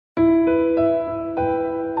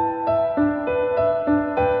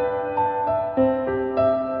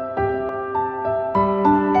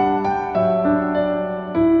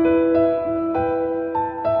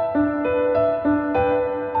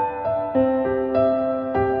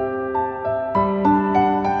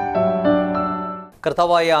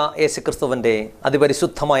കർത്താവായ യേശുക്രിസ്തുവിൻ്റെ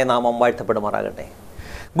അതിപരിശുദ്ധമായ നാമം വാഴ്ത്തപ്പെടുമാറാകട്ടെ.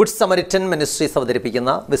 ഗുഡ് സമരിറ്റൻ മിനിസ്ട്രീസ്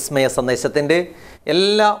അവതരിപ്പിക്കുന്ന വിസ്മയ സന്ദേശത്തിൻ്റെ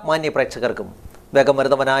എല്ലാ മാന്യ പ്രേക്ഷകർക്കും വേഗം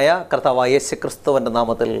വരുന്നവനായ കർത്താവായ യേശുക്രിസ്തുവിൻ്റെ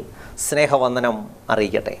നാമത്തിൽ സ്നേഹവന്ദനം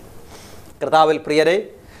അറിയിക്കട്ടെ. കർത്താവിൽ പ്രിയരെ,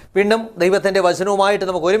 വീണ്ടും ദൈവത്തിൻ്റെ വചനവുമായിട്ട്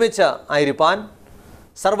നമുക്ക് ഒരുമിച്ച് ആയിരിക്കാൻ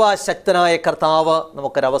സർവശക്തനായ കർത്താവ്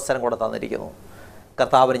നമുക്കൊരവസരം കൂടെ തന്നിരിക്കുന്നു.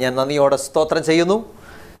 കർത്താവിന് ഞാൻ നന്ദിയോടെ സ്തോത്രം ചെയ്യുന്നു.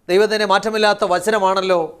 ദൈവത്തിൻ്റെ മാറ്റമില്ലാത്ത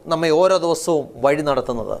വചനമാണല്ലോ നമ്മെ ഓരോ ദിവസവും വഴി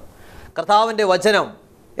നടത്തുന്നത്. കർത്താവിൻ്റെ വചനം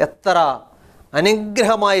എത്ര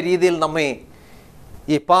അനുഗ്രഹമായ രീതിയിൽ നമ്മെ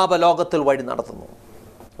ഈ പാപലോകത്തിൽ വഴി നടത്തുന്നു.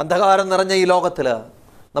 അന്ധകാരം നിറഞ്ഞ ഈ ലോകത്തിൽ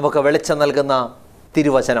നമുക്ക് വെളിച്ചം നൽകുന്ന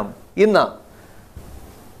തിരുവചനം ഇന്ന്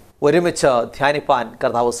ഒരുമിച്ച് ധ്യാനിപ്പാൻ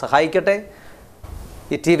കർത്താവ് സഹായിക്കട്ടെ.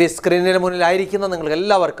 ഈ ടി വി സ്ക്രീനിന് മുന്നിലായിരിക്കുന്ന നിങ്ങൾക്ക്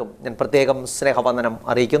എല്ലാവർക്കും ഞാൻ പ്രത്യേകം സ്നേഹവന്ദനം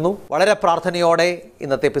അറിയിക്കുന്നു. വളരെ പ്രാർത്ഥനയോടെ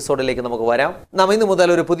ഇന്നത്തെ എപ്പിസോഡിലേക്ക് നമുക്ക് വരാം. നാം ഇന്ന് മുതൽ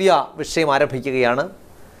ഒരു പുതിയ വിഷയം ആരംഭിക്കുകയാണ്.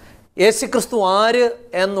 യേശുക്രിസ്തു ആര്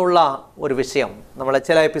എന്നുള്ള ഒരു വിഷയം നമ്മൾ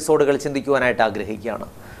ചില എപ്പിസോഡുകൾ ചിന്തിക്കുവാനായിട്ട് ആഗ്രഹിക്കുകയാണ്.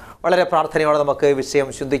 വളരെ പ്രാർത്ഥനയോടെ നമുക്ക് ഈ വിഷയം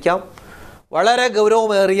ചിന്തിക്കാം. വളരെ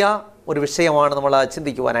ഗൗരവമേറിയ ഒരു വിഷയമാണ് നമ്മൾ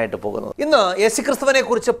ചിന്തിക്കുവാനായിട്ട് പോകുന്നത്. ഇന്ന് യേശുക്രിസ്തുവിനെ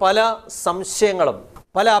കുറിച്ച് പല സംശയങ്ങളും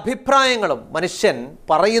പല അഭിപ്രായങ്ങളും മനുഷ്യൻ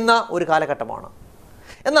പറയുന്ന ഒരു കാലഘട്ടമാണ്.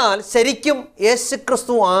 എന്നാൽ ശരിക്കും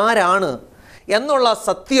യേശുക്രിസ്തു ആരാണ് എന്നുള്ള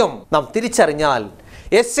സത്യം നാം തിരിച്ചറിഞ്ഞാൽ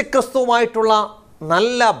യേശുക്രിസ്തുവുമായിട്ടുള്ള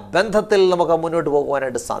നല്ല ബന്ധത്തിൽ നമുക്ക് മുന്നോട്ട്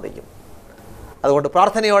പോകുവാനായിട്ട് സാധിക്കും. അതുകൊണ്ട്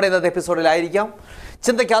പ്രാർത്ഥനയോടെ ഇന്നത്തെ എപ്പിസോഡിലായിരിക്കാം.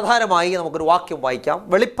 ചിന്തയ്ക്ക് ആധാരമായി നമുക്കൊരു വാക്യം വായിക്കാം.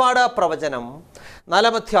 വെളിപ്പാട് പ്രവചനം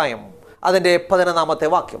 4-ാം അധ്യായം അതിൻ്റെ 11-ാമത്തെ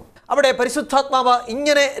വാക്യം. അവിടെ പരിശുദ്ധാത്മാവ്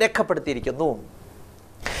ഇങ്ങനെ രേഖപ്പെടുത്തിയിരിക്കുന്നു: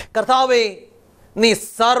 കർത്താവേ, നീ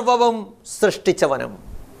സർവ്വവും സൃഷ്ടിച്ചവനും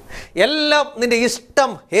എല്ലാം നിന്റെ ഇഷ്ടം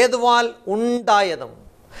ഹേതുവാൽ ഉണ്ടായതും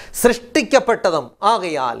സൃഷ്ടിക്കപ്പെട്ടതും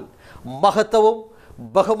ആകയാൽ മഹത്വവും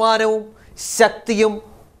ബഹുമാനവും ശക്തിയും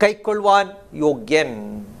കൈക്കൊള്ളുവാൻ യോഗ്യൻ.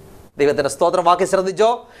 ദൈവത്തിൻ്റെ സ്തോത്രം. വാക്യം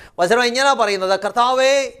ശ്രദ്ധിച്ചോ. വചനം ഇങ്ങനെ പറയുന്നത്: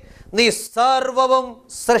 കർത്താവേ, നീ സർവ്വവും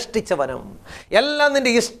സൃഷ്ടിച്ചവനും എല്ലാം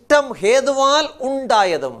നിന്റെ ഇഷ്ടം ഹേതുവാൽ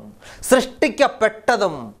ഉണ്ടായതും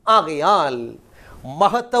സൃഷ്ടിക്കപ്പെട്ടതും ആകയാൽ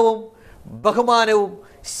മഹത്വവും ബഹുമാനവും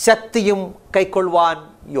ശക്തിയും കൈക്കൊള്ളുവാൻ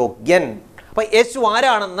യോഗ്യൻ. അപ്പം യേശു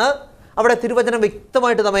ആരാണെന്ന് അവിടെ തിരുവചനം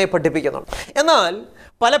വ്യക്തമായിട്ട് നമ്മെ പഠിപ്പിക്കുന്നുണ്ട്. എന്നാൽ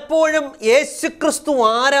പലപ്പോഴും യേശുക്രിസ്തു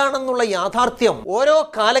ആരാണെന്നുള്ള യാഥാർത്ഥ്യം ഓരോ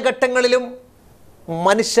കാലഘട്ടങ്ങളിലും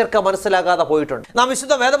മനുഷ്യർക്ക് മനസ്സിലാകാതെ പോയിട്ടുണ്ട്. നാം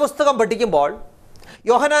വിശുദ്ധ വേദപുസ്തകം പഠിക്കുമ്പോൾ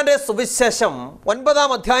യോഹന്നാന്റെ സുവിശേഷം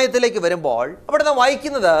 9-ാം അധ്യായത്തിലേക്ക് വരുമ്പോൾ അവിടെ നാം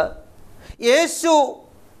വായിക്കുന്നത്, യേശു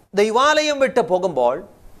ദൈവാലയം വിട്ട് പോകുമ്പോൾ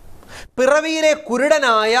പിറവിയിലെ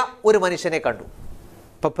കുരുടനായ ഒരു മനുഷ്യനെ കണ്ടു.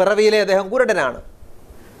 ഇപ്പം പിറവിയിലെ അദ്ദേഹം കുരുടനാണ്.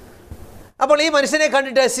 അപ്പോൾ ഈ മനുഷ്യനെ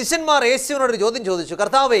കണ്ടിട്ട് ശിഷ്യന്മാർ യേശുവിനോടൊരു ചോദ്യം ചോദിച്ചു: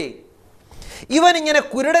 കർത്താവേ, ഇവൻ ഇങ്ങനെ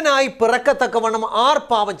കുരുടനായി പിറക്കത്തക്കവണ്ണം ആർ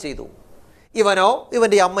പാപം ചെയ്തു, ഇവനോ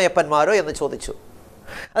ഇവൻ്റെ അമ്മയപ്പന്മാരോ എന്ന് ചോദിച്ചു.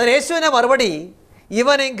 അതിന് യേശുവിൻ്റെ മറുപടി: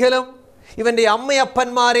 ഇവനെങ്കിലും ഇവൻ്റെ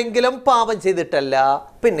അമ്മയപ്പന്മാരെങ്കിലും പാപം ചെയ്തിട്ടല്ല,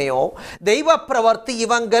 പിന്നെയോ ദൈവപ്രവർത്തി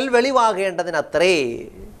ഇവങ്കൽ വെളിവാകേണ്ടതിനത്രേ.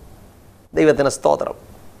 ദൈവത്തിന് സ്തോത്രം.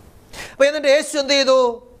 അപ്പോൾ എന്നിട്ട് യേശു എന്ത് ചെയ്തു?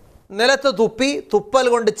 നിലത്ത് തുപ്പി തുപ്പൽ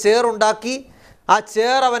കൊണ്ട് ചേറുണ്ടാക്കി ആ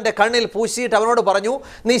ചേർ അവൻ്റെ കണ്ണിൽ പൂശിയിട്ട് അവനോട് പറഞ്ഞു,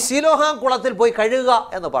 നീ ശിലോഹാം കുളത്തിൽ പോയി കഴുകുക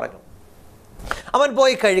എന്ന് പറഞ്ഞു. അവൻ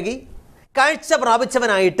പോയി കഴുകി കാഴ്ച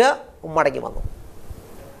പ്രാപിച്ചവനായിട്ട് മടങ്ങി വന്നു.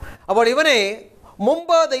 അപ്പോൾ ഇവനെ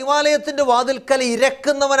മുമ്പ് ദൈവാലയത്തിൻ്റെ വാതിൽക്കൽ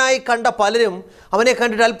ഇരക്കുന്നവനായി കണ്ട പലരും അവനെ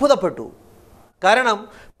കണ്ടിട്ട് അത്ഭുതപ്പെട്ടു. കാരണം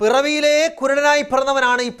പിറവിയിലെ കുരുടനായി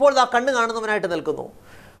പിറന്നവനാണ്, ഇപ്പോൾ ആ കണ്ണ് കാണുന്നവനായിട്ട് നിൽക്കുന്നു.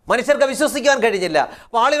 മനുഷ്യർക്ക് വിശ്വസിക്കാൻ കഴിഞ്ഞില്ല.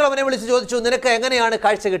 അപ്പോൾ ആളുകൾ അവനെ വിളിച്ച് ചോദിച്ചു, നിനക്ക് എങ്ങനെയാണ്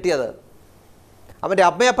കാഴ്ച കിട്ടിയത്? അവൻ്റെ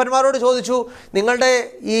അമ്മയപ്പന്മാരോട് ചോദിച്ചു, നിങ്ങളുടെ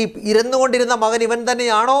ഈ ഇരുന്നുകൊണ്ടിരുന്ന മകൻ ഇവൻ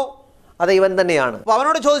തന്നെയാണോ? അതെ, ഇവൻ തന്നെയാണ്. അപ്പോൾ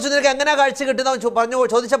അവനോട് ചോദിച്ചു, നിനക്ക് എങ്ങനെയാണ് കാഴ്ച കിട്ടുന്നത്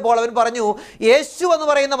ചോദിച്ചപ്പോൾ അവൻ പറഞ്ഞു, യേശു എന്ന്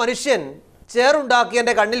പറയുന്ന മനുഷ്യൻ ചേറുണ്ടാക്കി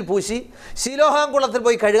എൻ്റെ കണ്ണിൽ പൂശി ശിലോഹാം കുളത്തിൽ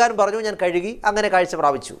പോയി കഴുകാൻ പറഞ്ഞു, ഞാൻ കഴുകി, അങ്ങനെ കാഴ്ച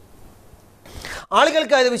പ്രാപിച്ചു.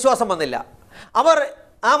 ആളുകൾക്ക് അത് വിശ്വാസം വന്നില്ല. അവർ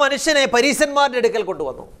ആ മനുഷ്യനെ പരീശന്മാരുടെ അടുക്കൽ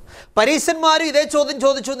കൊണ്ടുവന്നു. പരീശന്മാരും ഇതേ ചോദ്യം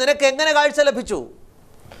ചോദിച്ചു, നിനക്ക് എങ്ങനെ കാഴ്ച ലഭിച്ചു?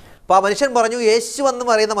 അപ്പോൾ ആ മനുഷ്യൻ പറഞ്ഞു, യേശു എന്ന്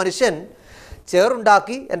പറയുന്ന മനുഷ്യൻ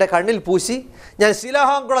ചേറുണ്ടാക്കി എൻ്റെ കണ്ണിൽ പൂശി ഞാൻ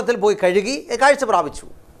ശിലോഹാം കുളത്തിൽ പോയി കഴുകി കാഴ്ച പ്രാപിച്ചു.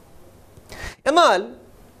 എന്നാൽ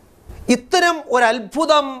ഇത്തരം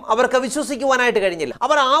ഒരത്ഭുതം അവർക്ക് വിശ്വസിക്കുവാനായിട്ട് കഴിഞ്ഞില്ല.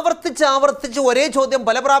 അവർ ആവർത്തിച്ച് ഒരേ ചോദ്യം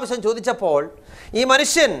പല പ്രാവശ്യം ചോദിച്ചപ്പോൾ ഈ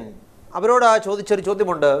മനുഷ്യൻ അവരോട് ചോദിച്ചൊരു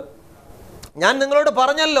ചോദ്യമുണ്ട്: ഞാൻ നിങ്ങളോട്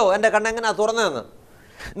പറഞ്ഞല്ലോ എൻ്റെ കണ്ണെങ്ങനെയാണ് തുറന്നതെന്ന്.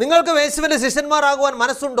 നിങ്ങൾക്ക് യേശുവിൻ്റെ ശിഷ്യന്മാരാകുവാൻ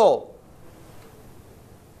മനസ്സുണ്ടോ?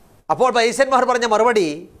 അപ്പോൾ പരീശന്മാർ പറഞ്ഞ മറുപടി: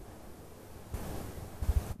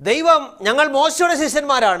 ദൈവം, ഞങ്ങൾ മോശയുടെ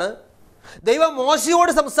ശിഷ്യന്മാരാണ്, ദൈവം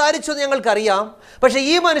മോശയോട് സംസാരിച്ചു എന്ന് ഞങ്ങൾക്കറിയാം, പക്ഷേ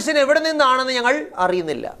ഈ മനുഷ്യൻ എവിടെ നിന്നാണെന്ന് ഞങ്ങൾ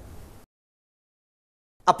അറിയുന്നില്ല.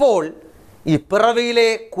 അപ്പോൾ ഈ പിറവിയിലെ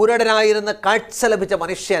കുരുടനായിരുന്ന കാഴ്ച ലഭിച്ച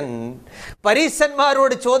മനുഷ്യൻ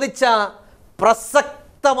പരീശന്മാരോട് ചോദിച്ച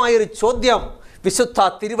പ്രസക്തമായൊരു ചോദ്യം വിശുദ്ധ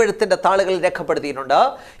തിരുവെഴുത്തിൻ്റെ താളുകളിൽ രേഖപ്പെടുത്തിയിട്ടുണ്ട്.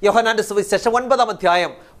 യോഹന്നാന്റെ സുവിശേഷം 9-ാം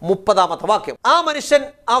അധ്യായം 30-ാമത്തെ വാക്യം. ആ മനുഷ്യൻ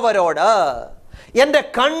അവരോട്, എൻ്റെ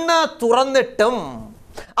കണ്ണ് തുറന്നിട്ടും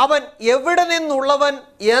അവൻ എവിടെ നിന്നുള്ളവൻ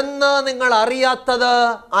എന്ന് നിങ്ങൾ അറിയാത്തത്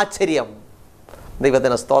ആശ്ചര്യം.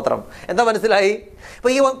 ദൈവത്തിന് സ്തോത്രം. എന്താ മനസ്സിലായി?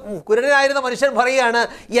 ഇപ്പം ഈ കുരുടനായിരുന്ന മനുഷ്യൻ പറയുകയാണ്,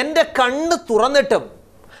 എൻ്റെ കണ്ണ് തുറന്നിട്ടും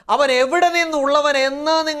അവൻ എവിടെ നിന്നുള്ളവൻ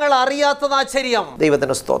എന്ന് നിങ്ങൾ അറിയാത്തത് ആശ്ചര്യം.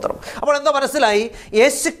 ദൈവത്തിന് സ്തോത്രം. അപ്പോൾ എന്താ മനസ്സിലായി?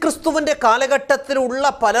 യേശുക്രിസ്തുവിൻ്റെ കാലഘട്ടത്തിലുള്ള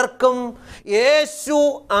പലർക്കും യേശു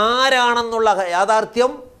ആരാണെന്നുള്ള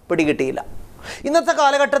യാഥാർത്ഥ്യം പിടികിട്ടിയില്ല. ഇന്നത്തെ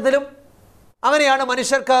കാലഘട്ടത്തിലും അങ്ങനെയാണ്.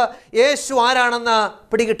 മനുഷ്യർക്ക് യേശു ആരാണെന്ന്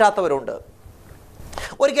പിടികിട്ടാത്തവരുണ്ട്.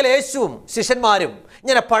 ഒരിക്കൽ യേശുവും ശിഷ്യന്മാരും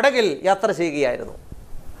ഇങ്ങനെ പടകിൽ യാത്ര ചെയ്യുകയായിരുന്നു.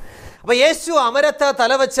 അപ്പോൾ യേശു അമരത്ത്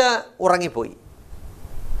തലവെച്ച് ഉറങ്ങിപ്പോയി.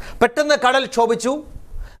 പെട്ടെന്ന് കടൽ ക്ഷോഭിച്ചു,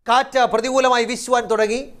 കാറ്റ് പ്രതികൂലമായി വീശുവാൻ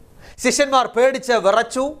തുടങ്ങി. ശിഷ്യന്മാർ പേടിച്ച്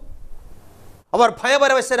വിറച്ചു. അവർ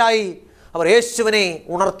ഭയപരവശരായി. അവർ യേശുവിനെ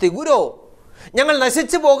ഉണർത്തി. ഗുരു, ഞങ്ങൾ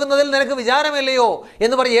നശിച്ചു പോകുന്നതിൽ നിനക്ക് വിചാരമില്ലയോ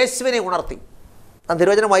എന്ന് പറഞ്ഞ് യേശുവിനെ ഉണർത്തി.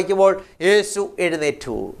 തിരുവചനം വായിക്കുമ്പോൾ യേശു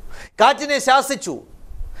എഴുന്നേറ്റു, കാറ്റിനെ ശാസിച്ചു,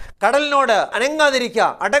 കടലിനോട് അനങ്ങാതിരിക്കുക,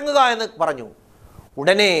 അടങ്ങുക എന്ന് പറഞ്ഞു.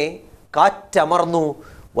 ഉടനെ കാറ്റമർന്നു,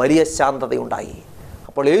 വലിയ ശാന്തതയുണ്ടായി.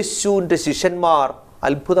 അപ്പോൾ യേശുവിൻ്റെ ശിഷ്യന്മാർ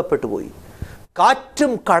അത്ഭുതപ്പെട്ടു പോയി.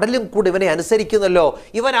 കാറ്റും കടലും കൂടി ഇവനെ അനുസരിക്കുന്നല്ലോ,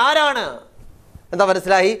 ഇവൻ ആരാണ്? എന്താ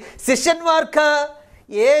മനസ്സിലായി? ശിഷ്യന്മാർക്ക്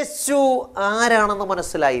യേശു ആരാണെന്ന്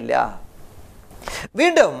മനസ്സിലായില്ല.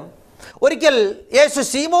 വീണ്ടും ഒരിക്കൽ യേശു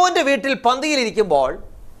ശീമോന്റെ വീട്ടിൽ പന്തിയിലിരിക്കുമ്പോൾ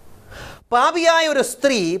പാപിയായ ഒരു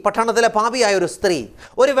സ്ത്രീ, പട്ടണത്തിലെ പാപിയായ ഒരു സ്ത്രീ,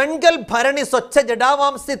 ഒരു വെൺകൽ ഭരണി സ്വച്ഛ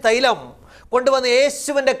ജഡാവാംസി തൈലം കൊണ്ടുവന്ന്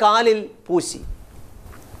യേശുവിൻ്റെ കാലിൽ പൂശി.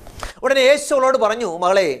 ഉടനെ യേശു അവളോട് പറഞ്ഞു,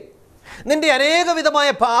 മകളെ, നിന്റെ അനേകവിധമായ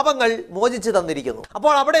പാപങ്ങൾ മോചിച്ചു തന്നിരിക്കുന്നു.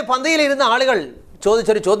 അപ്പോൾ അവിടെ പന്തിയിലിരുന്ന ആളുകൾ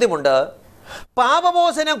ചോദിച്ചൊരു ചോദ്യമുണ്ട്,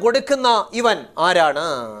 പാപമോചനം കൊടുക്കുന്ന ഇവൻ ആരാണ്?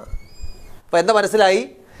 അപ്പം എന്താ മനസ്സിലായി?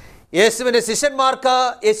 യേശുവിൻ്റെ ശിഷ്യന്മാർക്ക്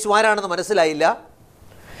യേശു ആരാണെന്ന് മനസ്സിലായില്ല.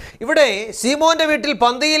 ഇവിടെ ശീമോന്റെ വീട്ടിൽ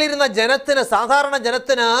പന്തിയിലിരുന്ന ജനത്തിന്, സാധാരണ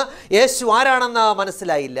ജനത്തിന് യേശു ആരാണെന്ന്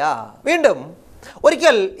മനസ്സിലായില്ല. വീണ്ടും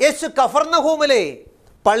ഒരിക്കൽ യേശു കഫർന്നഹൂമിലെ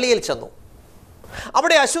പള്ളിയിൽ ചെന്നു.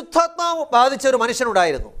 അവിടെ അശുദ്ധാത്മാവ് ബാധിച്ച ഒരു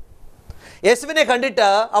മനുഷ്യനുണ്ടായിരുന്നു. യേശുവിനെ കണ്ടിട്ട്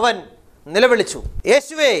അവൻ നിലവിളിച്ചു,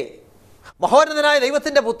 യേശുവേ, മഹോന്നതനായ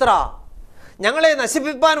ദൈവത്തിൻ്റെ പുത്ര, ഞങ്ങളെ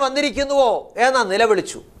നശിപ്പിക്കാൻ വന്നിരിക്കുന്നുവോ എന്ന്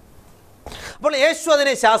നിലവിളിച്ചു. അപ്പോൾ യേശു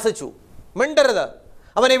അതിനെ ശാസിച്ചു, മിണ്ടരുത്,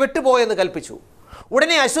 അവനെ വിട്ടുപോയെന്ന് കൽപ്പിച്ചു.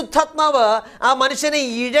 ഉടനെ അശുദ്ധാത്മാവ് ആ മനുഷ്യനെ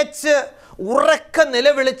ഇഴച്ച് ഉറക്ക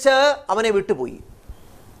നിലവിളിച്ച് അവനെ വിട്ടുപോയി.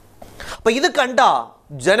 അപ്പം ഇത് കണ്ട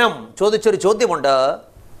ജനം ചോദിച്ചൊരു ചോദ്യമുണ്ട്,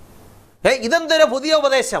 ഇതെന്തൊരു പുതിയ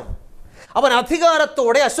ഉപദേശം? അവൻ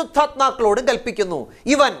അധികാരത്തോടെ അശുദ്ധാത്മാക്കളോടും കൽപ്പിക്കുന്നു,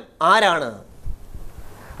 ഇവൻ ആരാണ്?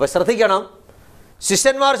 അപ്പോൾ ശ്രദ്ധിക്കണം,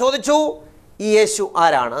 ശിഷ്യന്മാർ ചോദിച്ചു, ഈ യേശു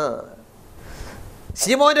ആരാണ്?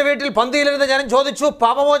 ശീമോന്റെ വീട്ടിൽ പന്തിയിലിരുന്ന ജനം ചോദിച്ചു,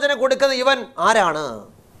 പാപമോചനം കൊടുക്കുന്ന ഇവൻ ആരാണ്?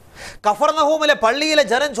 കഫർന്നഹൂമിലെ പള്ളിയിലെ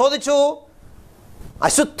ജനം ചോദിച്ചു,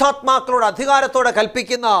 അശുദ്ധാത്മാക്കളോട് അധികാരത്തോടെ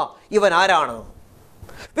കൽപ്പിക്കുന്ന ഇവൻ ആരാണ്?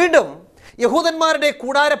 വീണ്ടും യഹൂദന്മാരുടെ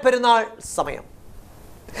കൂടാര പെരുന്നാൾ സമയം.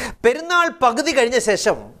 പെരുന്നാൾ പകുതി കഴിഞ്ഞ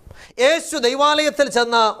ശേഷം യേശു ദൈവാലയത്തിൽ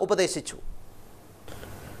ചെന്ന് ഉപദേശിച്ചു.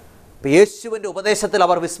 യേശുവിൻ്റെ ഉപദേശത്തിൽ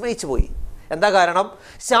അവർ വിസ്മയിച്ചു പോയി. എന്താ കാരണം?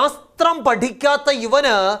 ശാസ്ത്രം പഠിക്കാത്ത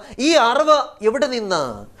ഇവന് ഈ അറിവ് എവിടെ നിന്ന്?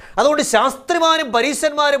 അതുകൊണ്ട് ശാസ്ത്രിമാരും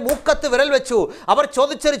പരീശന്മാരും മൂക്കത്ത് വിരൽ വെച്ചു. അവർ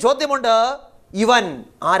ചോദിച്ചൊരു ചോദ്യമുണ്ട്, ഇവൻ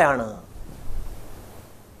ആരാണ്?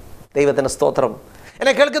 ദൈവത്തിന് സ്തോത്രം.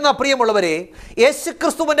 എന്നെ കേൾക്കുന്ന പ്രിയമുള്ളവരെ,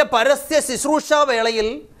 യേശുക്രിസ്തുവിൻ്റെ പരസ്യ ശുശ്രൂഷാ വേളയിൽ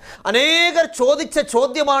അനേകർ ചോദിച്ച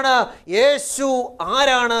ചോദ്യമാണ് യേശു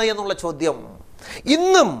ആരാണ് എന്നുള്ള ചോദ്യം.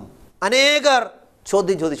 ഇന്നും അനേകർ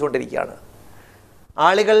ചോദ്യം ചോദിച്ചുകൊണ്ടിരിക്കുകയാണ്.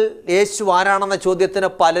 ആളുകൾ യേശു ആരാണെന്ന ചോദ്യത്തിന്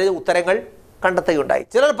പല ഉത്തരങ്ങൾ കണ്ടെത്തുകയുണ്ടായി.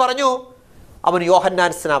 ചിലർ പറഞ്ഞു അവൻ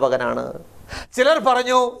യോഹന്നാൻ സ്നാപകനാണ്, ചിലർ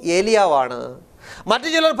പറഞ്ഞു ഏലിയാവാണ്, മറ്റു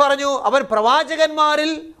ചിലർ പറഞ്ഞു അവൻ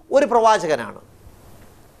പ്രവാചകന്മാരിൽ ഒരു പ്രവാചകനാണ്.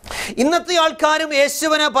 ഇന്നത്തെ ആൾക്കാരും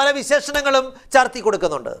യേശുവിന് പല വിശേഷണങ്ങളും ചാർത്തി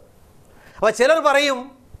കൊടുക്കുന്നുണ്ട്. അപ്പോൾ ചിലർ പറയും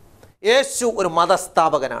യേശു ഒരു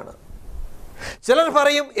മതസ്ഥാപകനാണ്, ചിലർ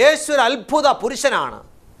പറയും യേശു ഒരു അത്ഭുത പുരുഷനാണ്,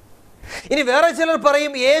 ഇനി വേറെ ചിലർ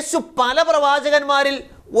പറയും യേശു പല പ്രവാചകന്മാരിൽ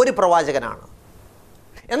ഒരു പ്രവാചകനാണ്.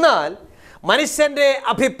 എന്നാൽ മനുഷ്യൻ്റെ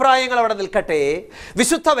അഭിപ്രായങ്ങൾ അവിടെ നിൽക്കട്ടെ.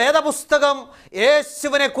 വിശുദ്ധ വേദപുസ്തകം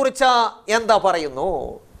യേശുവിനെ കുറിച്ച് എന്താ പറയുന്നു?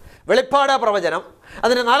 വെളിപ്പാട് പ്രവചനം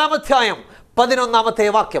അതിൻ്റെ 4-ാം അധ്യായം 11-ാമത്തെ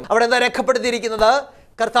വാക്യം. അവിടെ എന്താ രേഖപ്പെടുത്തിയിരിക്കുന്നത്?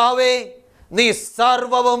 കർത്താവേ, നീ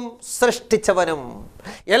സർവവും സൃഷ്ടിച്ചവനും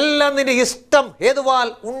എല്ലാം നിന്റെ ഇഷ്ടം ഹേതുവാൽ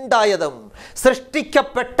ഉണ്ടായതും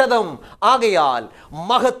സൃഷ്ടിക്കപ്പെട്ടതും ആകയാൽ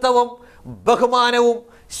മഹത്വവും ബഹുമാനവും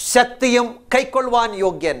ശക്തിയും കൈക്കൊള്ളുവാൻ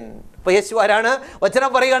യോഗ്യൻ. അപ്പോൾ യേശു ആരാണ്? വചനം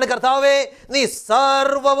പറയുകയാണ്, കർത്താവേ നീ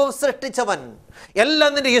സർവവും സൃഷ്ടിച്ചവൻ,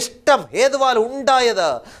 എല്ലാം നിന്റെ ഇഷ്ടം ഹേതുവാൽ ഉണ്ടായത്,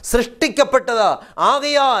 സൃഷ്ടിക്കപ്പെട്ടത്,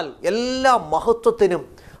 ആകയാൽ എല്ലാ മഹത്വത്തിനും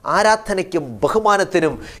ആരാധനയ്ക്കും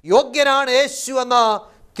ബഹുമാനത്തിനും യോഗ്യനാണ് യേശു എന്ന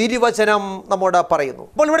തിരുവചനം നമ്മോട് പറയുന്നു.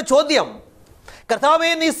 അപ്പോൾ ഇവിടെ ചോദ്യം,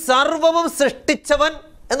 കർത്താവേ നീ സർവവും സൃഷ്ടിച്ചവൻ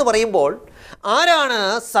എന്ന് പറയുമ്പോൾ ആരാണ്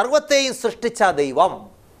സർവത്തെയും സൃഷ്ടിച്ച ദൈവം?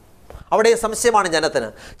 അവിടെ സംശയമാണ് ജനത്തിന്.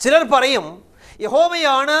 ചിലർ പറയും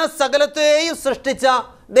യഹോവയാണ് സകലത്തെയും സൃഷ്ടിച്ച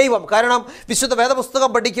ദൈവം. കാരണം വിശുദ്ധ വേദപുസ്തകം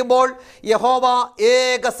പഠിക്കുമ്പോൾ യഹോവ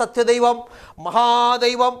ഏക സത്യദൈവം,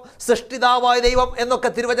 മഹാദൈവം, സൃഷ്ടിതാവായ ദൈവം എന്നൊക്കെ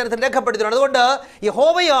തിരുവചനത്തിൽ രേഖപ്പെടുത്തിയിട്ടുണ്ട്. അതുകൊണ്ട്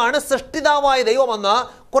യഹോവയാണ് സൃഷ്ടിതാവായ ദൈവമെന്ന്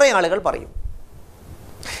കുറേ ആളുകൾ പറയും.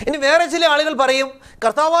 ഇനി വേറെ ചില ആളുകൾ പറയും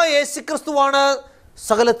കർത്താവായ യേശുക്രിസ്തുവാണ്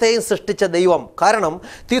സകലത്തെയും സൃഷ്ടിച്ച ദൈവം. കാരണം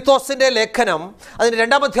തീത്തോസിൻ്റെ ലേഖനം അതിന്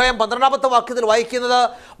 2-ാം അധ്യായം 12-ാമത്തെ വാക്യത്തിൽ വായിക്കുന്നത്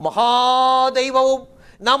മഹാദൈവവും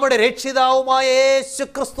നമ്മുടെ രക്ഷിതാവുമായ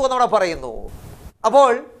യേശുക്രിസ്തു എന്നവിടെ പറയുന്നു.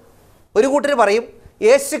 അപ്പോൾ ഒരു കൂട്ടർ പറയും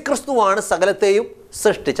യേശുക്രിസ്തുവാണ് സകലത്തെയും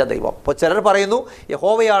സൃഷ്ടിച്ച ദൈവം. അപ്പോൾ ചിലർ പറയുന്നു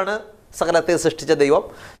യഹോവയാണ് സകലത്തെ സൃഷ്ടിച്ച ദൈവം,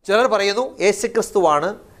 ചിലർ പറയുന്നു യേശുക്രിസ്തുവാണ്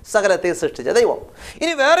സകലത്തെ സൃഷ്ടിച്ച ദൈവം.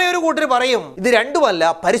 ഇനി വേറെ ഒരു കൂട്ടർ പറയും ഇത് രണ്ടുമല്ല,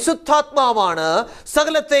 പരിശുദ്ധാത്മാവാണ്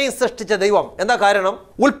സകലത്തെയും സൃഷ്ടിച്ച ദൈവം. എന്താ കാരണം?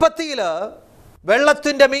 ഉൽപ്പത്തിയിൽ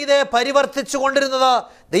വെള്ളത്തിൻ്റെ മീതെ പരിവർത്തിച്ചു കൊണ്ടിരുന്നത്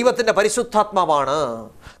ദൈവത്തിൻ്റെ പരിശുദ്ധാത്മാവാണ്.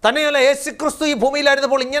 തന്നെയല്ല, യേശുക്രിസ്തു ഈ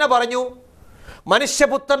ഭൂമിയിലായിരുന്നപ്പോൾ ഇങ്ങനെ പറഞ്ഞു,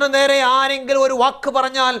 മനുഷ്യപുത്രന് നേരെ ആരെങ്കിലും ഒരു വാക്ക്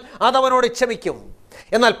പറഞ്ഞാൽ അതവനോട് ക്ഷമിക്കും,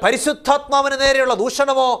 എന്നാൽ പരിശുദ്ധാത്മാവിന് നേരെയുള്ള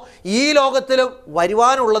ദൂഷണമോ ഈ ലോകത്തിലും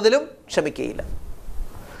വരുവാനുള്ളതിലും ക്ഷമിക്കുകയില്ല.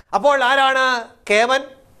 അപ്പോൾ ആരാണ് കേമൻ?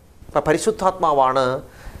 പരിശുദ്ധാത്മാവാണ്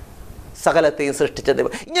സകലത്തെയും സൃഷ്ടിച്ച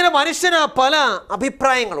ദൈവം. ഇങ്ങനെ മനുഷ്യന് പല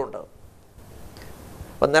അഭിപ്രായങ്ങളുണ്ട്.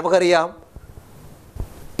 അപ്പം നമുക്കറിയാം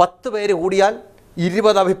 10 പേര് കൂടിയാൽ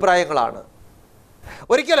 20 അഭിപ്രായങ്ങളാണ്.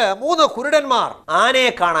 ഒരിക്കൽ 3 കുരുടന്മാർ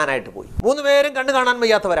ആനയെ കാണാനായിട്ട് പോയി. 3 പേരും കണ്ണു കാണാൻ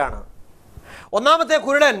വയ്യാത്തവരാണ്. ഒന്നാമത്തെ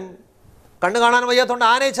കുരുടൻ കണ്ണു കാണാൻ വയ്യാത്തതുകൊണ്ട്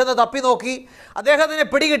ആനയെ ചെന്ന് തപ്പി നോക്കി. അദ്ദേഹത്തിനെ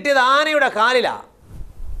പിടികിട്ടിയത് ആനയുടെ കാലിലാണ്.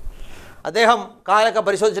 അദ്ദേഹം കാലൊക്കെ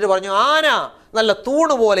പരിശോധിച്ചിട്ട് പറഞ്ഞു, ആന നല്ല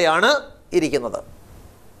തൂണ് പോലെയാണ് ഇരിക്കുന്നത്.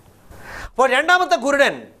 അപ്പോൾ രണ്ടാമത്തെ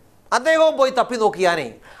കുരുടൻ അദ്ദേഹവും പോയി തപ്പി നോക്കി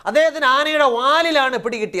ആനയെ. അദ്ദേഹത്തിന് ആനയുടെ വാലിലാണ്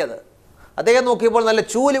പിടികിട്ടിയത്. അദ്ദേഹം നോക്കിയപ്പോൾ നല്ല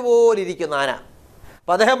ചൂല് പോലെ ഇരിക്കുന്ന ആന.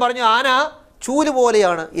 അപ്പോൾ അദ്ദേഹം പറഞ്ഞു ആന ചൂല്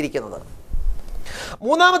പോലെയാണ് ഇരിക്കുന്നത്.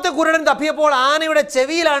 മൂന്നാമത്തെ കുരുടൻ തപ്പിയപ്പോൾ ആനയുടെ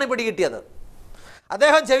ചെവിയിലാണ് പിടികിട്ടിയത്.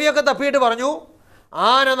 അദ്ദേഹം ചെവിയൊക്കെ തപ്പിയിട്ട് പറഞ്ഞു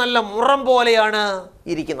ആന നല്ല മുറം പോലെയാണ്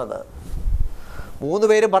ഇരിക്കുന്നത്. 3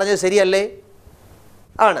 പേരും പറഞ്ഞത് ശരിയല്ലേ?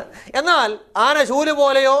 ആണ്. എന്നാൽ ആന ചൂല്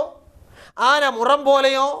പോലെയോ ആന മുറം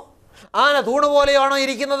പോലെയോ ആന തൂണ് പോലെയോ ആണോ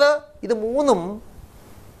ഇരിക്കുന്നത്? ഇത് 3ഉം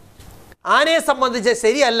ആനയെ സംബന്ധിച്ച്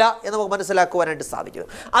ശരിയല്ല എന്ന് നമുക്ക് മനസ്സിലാക്കുവാനായിട്ട് സാധിക്കും.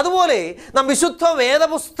 അതുപോലെ നാം വിശുദ്ധ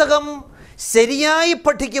വേദപുസ്തകം ശരിയായി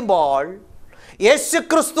പഠിക്കുമ്പോൾ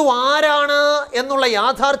യേശുക്രിസ്തു ആരാണ് എന്നുള്ള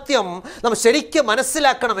യാഥാർത്ഥ്യം നാം ശരിക്കും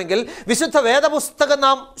മനസ്സിലാക്കണമെങ്കിൽ വിശുദ്ധ വേദപുസ്തകം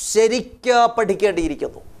നാം ശരിക്ക്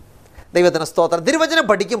പഠിക്കേണ്ടിയിരിക്കുന്നു. ദൈവത്തിന് സ്തോത്രം. തിരുവചനം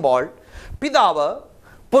പഠിക്കുമ്പോൾ പിതാവ്,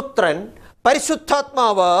 പുത്രൻ,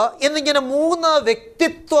 പരിശുദ്ധാത്മാവ് എന്നിങ്ങനെ 3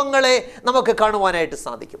 വ്യക്തിത്വങ്ങളെ നമുക്ക് കാണുവാനായിട്ട്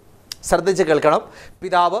സാധിക്കും. ശ്രദ്ധിച്ച് കേൾക്കണം.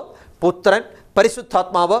 പിതാവ്, പുത്രൻ,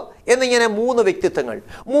 പരിശുദ്ധാത്മാവ് എന്നിങ്ങനെ 3 വ്യക്തിത്വങ്ങൾ.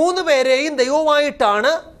 3 പേരെയും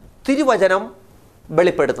ദൈവമായിട്ടാണ് തിരുവചനം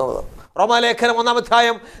വെളിപ്പെടുത്തുന്നത്. റോമാലേഖനം 1-ാം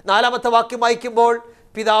അധ്യായം 4-ാമത്തെ വാക്യം വായിക്കുമ്പോൾ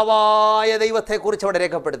പിതാവായ ദൈവത്തെക്കുറിച്ച് അവിടെ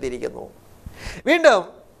രേഖപ്പെടുത്തിയിരിക്കുന്നു. വീണ്ടും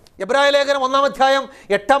എബ്രായ ലേഖനം 1-ാം അധ്യായം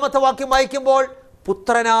 8-ാമത്തെ വാക്യം വായിക്കുമ്പോൾ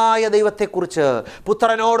പുത്രനായ ദൈവത്തെക്കുറിച്ച്,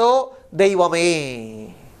 പുത്രനോടോ ദൈവമേ.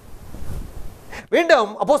 വീണ്ടും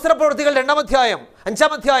അപ്പോസ്തലപ്രവൃത്തികൾ 2-ാം അധ്യായം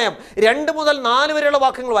 5-ാം അധ്യായം 2 മുതൽ 4 വരെയുള്ള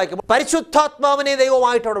വാക്യങ്ങൾ വായിക്കുമ്പോൾ പരിശുദ്ധാത്മാവിനെ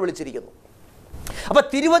ദൈവമായിട്ട് അവിടെ വിളിച്ചിരിക്കുന്നു. അപ്പം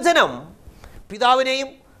തിരുവചനം പിതാവിനെയും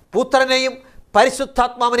പുത്രനെയും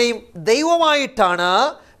പരിശുദ്ധാത്മാവിനെയും ദൈവമായിട്ടാണ്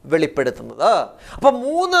വെളിപ്പെടുത്തുന്നത്. അപ്പം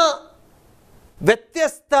 3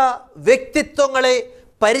 വ്യത്യസ്ത വ്യക്തിത്വങ്ങളെ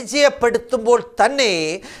പരിചയപ്പെടുത്തുമ്പോൾ തന്നെ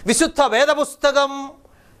വിശുദ്ധ വേദപുസ്തകം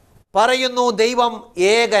പറയുന്നു ദൈവം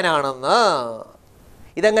ഏകനാണെന്ന്.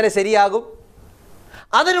 ഇതെങ്ങനെ ശരിയാകും?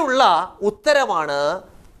 അതിനുള്ള ഉത്തരമാണ്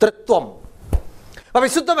തൃത്വം. അപ്പം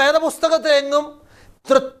വിശുദ്ധ വേദപുസ്തകത്തിലെങ്ങും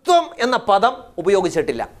തൃത്വം എന്ന പദം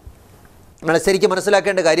ഉപയോഗിച്ചിട്ടില്ല. നമ്മൾ ശരിക്കും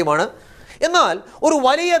മനസ്സിലാക്കേണ്ട കാര്യമാണ്. എന്നാൽ ഒരു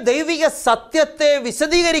വലിയ ദൈവിക സത്യത്തെ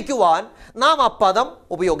വിശദീകരിക്കുവാൻ നാം ആ പദം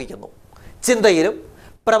ഉപയോഗിക്കുന്നു. ചിന്തയിലും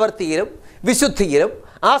പ്രവൃത്തിയിലും വിശുദ്ധിയിലും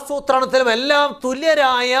ആസൂത്രണത്തിലും എല്ലാം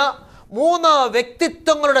തുല്യരായ 3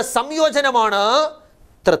 വ്യക്തിത്വങ്ങളുടെ സംയോജനമാണ്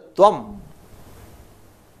തൃത്വം.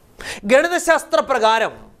 ഗണിതശാസ്ത്ര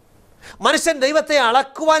പ്രകാരം മനുഷ്യൻ ദൈവത്തെ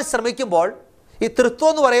അളക്കുവാൻ ശ്രമിക്കുമ്പോൾ ഈ തൃത്വം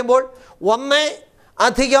എന്ന് പറയുമ്പോൾ 1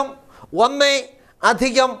 അധികം 1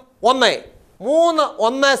 അധികം 1 3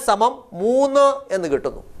 1 സമം 3 എന്ന്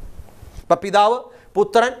കിട്ടുന്നു. അപ്പം പിതാവ്,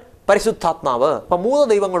 പുത്രൻ, പരിശുദ്ധാത്മാവ്. അപ്പം 3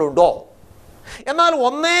 ദൈവങ്ങളുണ്ടോ? എന്നാൽ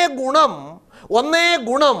ഒന്നേ ഗുണം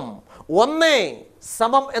ഒന്നേ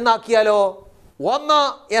സമം എന്നാക്കിയാലോ 1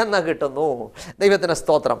 എന്ന് കിട്ടുന്നു. ദൈവത്തിന്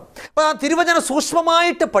സ്തോത്രം. അപ്പം ആ തിരുവചനം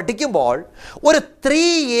സൂക്ഷ്മമായിട്ട് പഠിക്കുമ്പോൾ ഒരു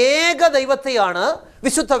ത്രിയേക ദൈവത്തെയാണ്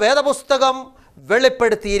വിശുദ്ധ വേദപുസ്തകം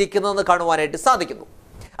വെളിപ്പെടുത്തിയിരിക്കുന്നതെന്ന് കാണുവാനായിട്ട് സാധിക്കുന്നു.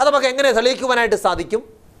 അത് നമുക്ക് എങ്ങനെ തെളിയിക്കുവാനായിട്ട് സാധിക്കും?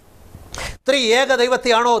 ത്രിയേക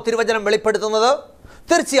ദൈവത്തെയാണോ തിരുവചനം വെളിപ്പെടുത്തുന്നത്?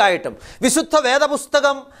 തീർച്ചയായിട്ടും. വിശുദ്ധ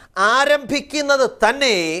വേദപുസ്തകം ആരംഭിക്കുന്നത്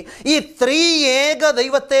തന്നെ ഈ ത്രിയേക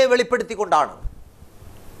ദൈവത്തെ വെളിപ്പെടുത്തിക്കൊണ്ടാണ്.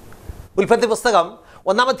 ഉൽപ്പത്തി പുസ്തകം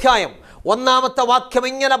 1-ാം അധ്യായം 1-ാമത്തെ വാക്യം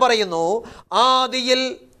ഇങ്ങനെ പറയുന്നു: ആദിയിൽ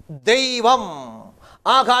ദൈവം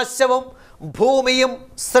ആകാശവും ഭൂമിയും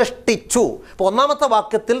സൃഷ്ടിച്ചു. അപ്പോൾ 1-ാമത്തെ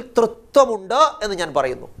വാക്യത്തിൽ തൃത്വമുണ്ട് എന്ന് ഞാൻ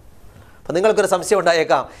പറയുന്നു. അപ്പം നിങ്ങൾക്കൊരു സംശയം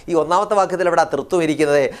ഉണ്ടായേക്കാം, ഈ 1-ാമത്തെ വാക്യത്തിൽ എവിടെ തൃത്വം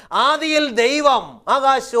ഇരിക്കുന്നത്? ആദിയിൽ ദൈവം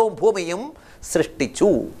ആകാശവും ഭൂമിയും സൃഷ്ടിച്ചു.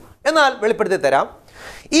 എന്നാൽ വെളിപ്പെടുത്തി തരാം.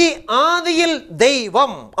 ഈ ആദിയിൽ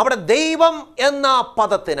ദൈവം, അവിടെ ദൈവം എന്ന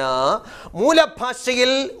പദത്തിന്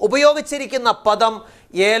മൂലഭാഷയിൽ ഉപയോഗിച്ചിരിക്കുന്ന പദം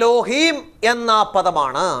ഏലോഹീം എന്ന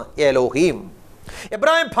പദമാണ്. ഏലോഹീം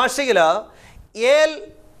എബ്രായ ഭാഷയിൽ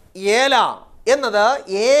ഏല എന്നത്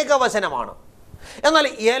ഏകവചനമാണ്. എന്നാൽ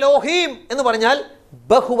ഏലോഹീം എന്ന് പറഞ്ഞാൽ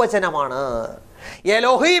ബഹുവചനമാണ്.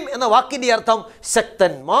 എലോഹീം എന്ന വാക്കിൻ്റെ അർത്ഥം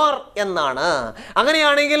ശക്തന്മാർ എന്നാണ്.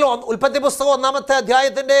 അങ്ങനെയാണെങ്കിൽ ഉൽപ്പത്തി പുസ്തകം 1-ാമത്തെ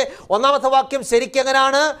അധ്യായത്തിൻ്റെ 1-ാമത്തെ വാക്യം ശരിക്കും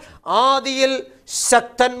എങ്ങനെയാണ്? ആദിയിൽ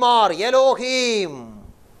ശക്തന്മാർ എലോഹീം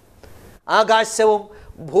ആകാശവും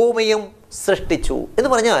ഭൂമിയും സൃഷ്ടിച്ചു എന്ന്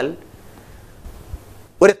പറഞ്ഞാൽ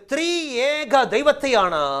ഒരു ത്രിയേക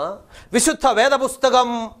ദൈവത്തെയാണ് വിശുദ്ധ വേദപുസ്തകം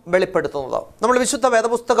വെളിപ്പെടുത്തുന്നത്. നമ്മൾ വിശുദ്ധ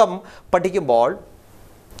വേദപുസ്തകം പഠിക്കുമ്പോൾ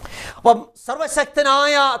അപ്പം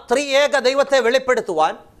സർവശക്തനായ ത്രിയേക ദൈവത്തെ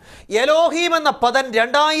വെളിപ്പെടുത്തുവാൻ എലോഹീം എന്ന പദം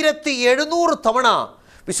 2700 തവണ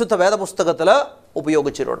വിശുദ്ധ വേദപുസ്തകത്തിൽ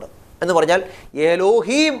ഉപയോഗിച്ചിട്ടുണ്ട്. എന്ന് പറഞ്ഞാൽ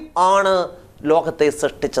എലോഹീം ആണ് ലോകത്തെ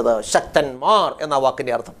സൃഷ്ടിച്ചത്, ശക്തന്മാർ എന്ന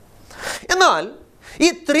വാക്കിൻ്റെ അർത്ഥം. എന്നാൽ ഈ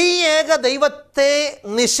ത്രിയേക ദൈവത്തെ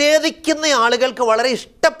നിഷേധിക്കുന്ന ആളുകൾക്ക് വളരെ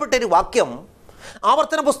ഇഷ്ടപ്പെട്ടൊരു വാക്യം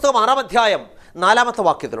ആവർത്തന പുസ്തകം 6-ാം അധ്യായം 4-ാമത്തെ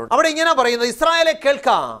വാക്യത്തിലുണ്ട്. അവിടെ ഇങ്ങനെ പറയുന്നത്: ഇസ്രായേലെ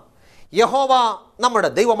കേൾക്കാം, യഹോവ നമ്മുടെ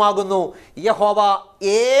ദൈവമാകുന്നു, യഹോവ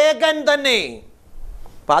ഏകൻ തന്നെ.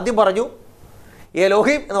 അപ്പം ആദ്യം പറഞ്ഞു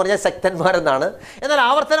എലോഹീം എന്ന് പറഞ്ഞാൽ ശക്തന്മാരെന്നാണ്. എന്നാൽ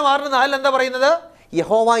ആവർത്തനം 6-4 എന്താ പറയുന്നത്?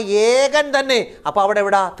 യഹോവ ഏകൻ തന്നെ. അപ്പോൾ അവിടെ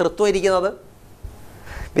എവിടെ തൃത്വം ഇരിക്കുന്നത്?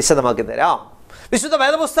 വിശദമാക്കി തരാം. വിശുദ്ധ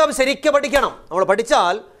വേദപുസ്തകം ശരിക്കും പഠിക്കണം. നമ്മൾ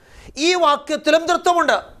പഠിച്ചാൽ ഈ വാക്യത്തിലും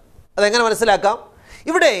തൃത്വമുണ്ട്. അതെങ്ങനെ മനസ്സിലാക്കാം?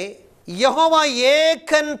 ഇവിടെ യഹോവ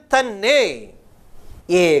ഏകൻ തന്നെ,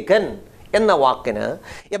 ഏകൻ എന്ന വാക്കിന്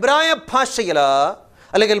എബ്രായ ഭാഷയിൽ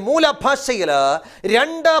അല്ലെങ്കിൽ മൂലഭാഷയിൽ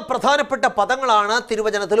 2 പ്രധാനപ്പെട്ട പദങ്ങളാണ്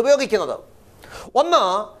തിരുവചനത്തിൽ ഉപയോഗിക്കുന്നത്. ഒന്ന്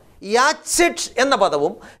യാച്ചിഡ് എന്ന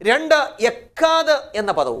പദവും 2 യക്കാദ്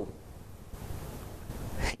എന്ന പദവും.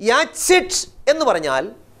 യാച്ചിഡ് എന്ന് പറഞ്ഞാൽ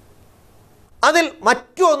അതിൽ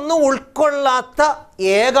മറ്റൊന്നും ഉൾക്കൊള്ളാത്ത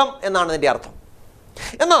ഏകം എന്നാണ് അതിൻ്റെ അർത്ഥം.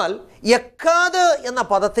 എന്നാൽ യക്കാദ് എന്ന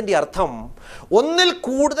പദത്തിൻ്റെ അർത്ഥം ഒന്നിൽ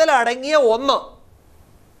കൂടുതൽ അടങ്ങിയ ഒന്ന്.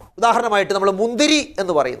 ഉദാഹരണമായിട്ട് നമ്മൾ മുന്തിരി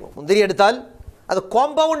എന്ന് പറയുന്നു. മുന്തിരി എടുത്താൽ അത്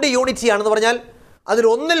കോമ്പൗണ്ട് യൂണിറ്റി ആണെന്ന് പറഞ്ഞാൽ അതിൽ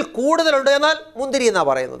ഒന്നിൽ കൂടുതലുണ്ട്, എന്നാൽ മുന്തിരി എന്നാണ്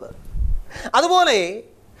പറയുന്നത്. അതുപോലെ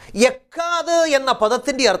യക്കാദ് എന്ന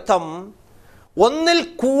പദത്തിൻ്റെ അർത്ഥം ഒന്നിൽ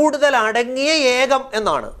കൂടുതൽ അടങ്ങിയ ഏകം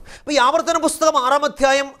എന്നാണ്. അപ്പോൾ ഈ ആവർത്തന പുസ്തകം 6-ാം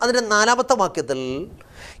അധ്യായം അതിൻ്റെ 4-ാമത്തെ വാക്യത്തിൽ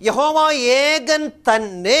യഹോവ ഏകൻ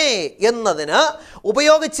തന്നെ എന്നതിന്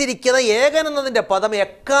ഉപയോഗിച്ചിരിക്കുന്ന ഏകൻ എന്നതിൻ്റെ പദം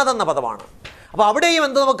യക്കാദ് എന്ന പദമാണ്. അപ്പോൾ അവിടെയും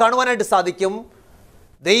എന്ത് നമുക്ക് കാണുവാനായിട്ട് സാധിക്കും?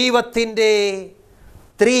 ദൈവത്തിൻ്റെ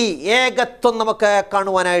ത്രിയേകത്വം നമുക്ക്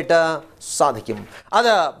കാണുവാനായിട്ട് സാധിക്കും.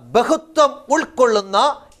 അത് ബഹുത്വം ഉൾക്കൊള്ളുന്ന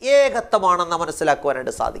ഏകത്വമാണെന്ന്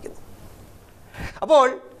മനസ്സിലാക്കുവാനായിട്ട് സാധിക്കുന്നു. അപ്പോൾ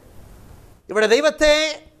ഇവിടെ ദൈവത്തെ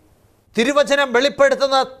തിരുവചനം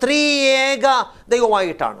വെളിപ്പെടുത്തുന്ന ത്രിയേക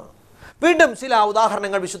ദൈവമായിട്ടാണ്. വീണ്ടും ചില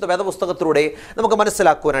ഉദാഹരണങ്ങൾ വിശുദ്ധ വേദപുസ്തകത്തിലൂടെ നമുക്ക്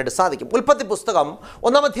മനസ്സിലാക്കുവാനായിട്ട് സാധിക്കും. ഉൽപ്പത്തി പുസ്തകം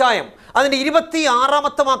 1-ാം അധ്യായം അതിൻ്റെ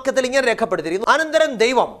 26-ാമത്തെ വാക്യത്തിൽ ഇങ്ങനെ രേഖപ്പെടുത്തിയിരിക്കുന്നു: അനന്തരം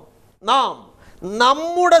ദൈവം നാം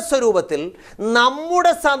നമ്മുടെ സ്വരൂപത്തിൽ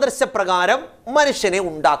നമ്മുടെ സാദൃശ്യപ്രകാരം മനുഷ്യനെ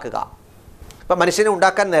ഉണ്ടാക്കുക. അപ്പം മനുഷ്യനെ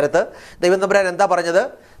ഉണ്ടാക്കാൻ നേരത്ത് ദൈവം തമ്പുരാൻ എന്താ പറഞ്ഞത്?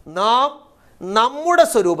 നാം നമ്മുടെ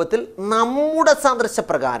സ്വരൂപത്തിൽ നമ്മുടെ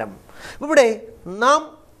സാദൃശ്യപ്രകാരം. ഇവിടെ നാം,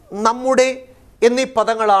 നമ്മുടെ എന്നീ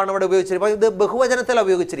പദങ്ങളാണ് ഇവിടെ ഉപയോഗിച്ചിരിക്കുന്നത്. ഇത് ബഹുവചനത്തിലാണ്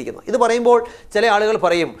ഉപയോഗിച്ചിരിക്കുന്നത്. ഇത് പറയുമ്പോൾ ചില ആളുകൾ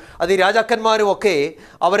പറയും, അത് ഈ രാജാക്കന്മാരും ഒക്കെ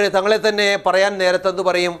അവർ തങ്ങളെ തന്നെ പറയാൻ നേരത്തെന്ന്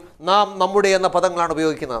പറയും നാം, നമ്മുടെ എന്ന പദങ്ങളാണ്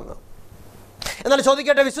ഉപയോഗിക്കുന്നതെന്ന്. എന്നാൽ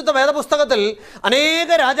ചോദിക്കട്ടെ, വിശുദ്ധ വേദപുസ്തകത്തിൽ അനേക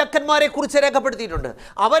രാജാക്കന്മാരെ കുറിച്ച് രേഖപ്പെടുത്തിയിട്ടുണ്ട്.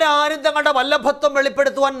 അവരാരും തങ്ങളുടെ വല്ലഭത്വം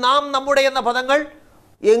വെളിപ്പെടുത്തുവാൻ നാം, നമ്മുടെ എന്ന പദങ്ങൾ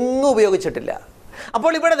എങ്ങും ഉപയോഗിച്ചിട്ടില്ല.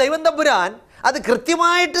 അപ്പോൾ ഇവിടെ ദൈവം തമ്പുരാൻ അത്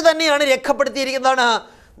കൃത്യമായിട്ട് തന്നെയാണ് രേഖപ്പെടുത്തിയിരിക്കുന്നതാണ്.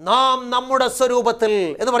 നാം നമ്മുടെ സ്വരൂപത്തിൽ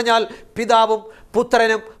എന്ന് പറഞ്ഞാൽ പിതാവും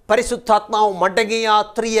പുത്രനും പരിശുദ്ധാത്മാവും അടങ്ങിയ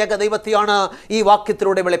ത്രിയേക ദൈവത്തെയാണ് ഈ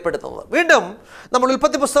വാക്യത്തിലൂടെ വെളിപ്പെടുത്തുന്നത്. വീണ്ടും നമ്മൾ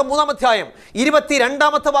ഉൽപ്പത്തി പുസ്തകം 3-ാം അധ്യായം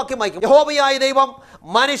 22-ാമത്തെ വാക്യം വായിക്കും. യഹോവയായ ദൈവം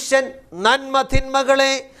മനുഷ്യൻ നന്മ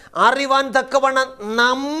തിന്മകളെ അറിവാൻ തക്കവണ്ണം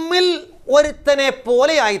നമ്മിൽ ഒരുത്തനെ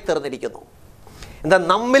പോലെ ആയിത്തീർന്നിരിക്കുന്നു. എന്താ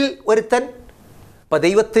നമ്മിൽ ഒരുത്തൻ? അപ്പം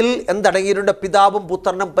ദൈവത്തിൽ എന്തടങ്ങിയിട്ടുണ്ട്? പിതാവും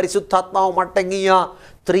പുത്രനും പരിശുദ്ധാത്മാവും അടങ്ങിയ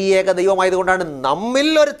ത്രിയേക ദൈവമായതുകൊണ്ടാണ് നമ്മിൽ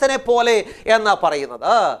ഒരുത്തനെ പോലെ എന്നാ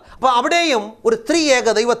പറയുന്നത്. അപ്പോൾ അവിടെയും ഒരു ത്രിയേക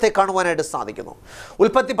ദൈവത്തെ കാണുവാനായിട്ട് സാധിക്കുന്നു.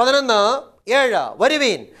 ഉൽപ്പത്തി 11:7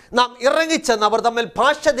 വരുവീൻ നാം ഇറങ്ങിച്ചെന്ന് അവർ തമ്മിൽ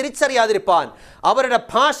ഭാഷ തിരിച്ചറിയാതിരിപ്പാൻ അവരുടെ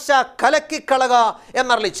ഭാഷ കലക്കിക്കളക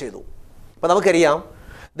എന്നരുളി ചെയ്തു. അപ്പം നമുക്കറിയാം,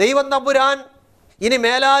 ദൈവം തമ്പുരാൻ ഇനി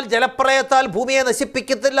മേലാൽ ജലപ്രളയത്താൽ ഭൂമിയെ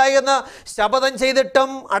നശിപ്പിക്കത്തില്ല എന്ന് ശപഥം ചെയ്തിട്ടും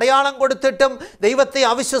അടയാളം കൊടുത്തിട്ടും ദൈവത്തെ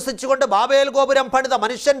അവിശ്വസിച്ചുകൊണ്ട് ബാബേൽ ഗോപുരം പണിത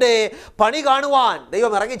മനുഷ്യൻ്റെ പണി കാണുവാൻ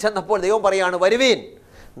ദൈവം ഇറങ്ങിച്ചെന്നപ്പോൾ ദൈവം പറയാണ്, വരുവീൻ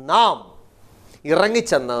നാം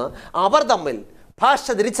ഇറങ്ങിച്ചെന്ന് അവർ തമ്മിൽ ഭാഷ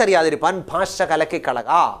തിരിച്ചറിയാതിരിപ്പാൻ ഭാഷ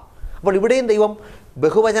കലക്കിക്കളക. അപ്പോൾ ഇവിടെയും ദൈവം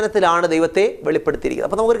ബഹുവചനത്തിലാണ് ദൈവത്തെ വെളിപ്പെടുത്തിയിരിക്കുന്നത്.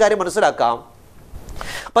 അപ്പോൾ നമുക്കൊരു കാര്യം മനസ്സിലാക്കാം.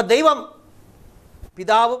 അപ്പം ദൈവം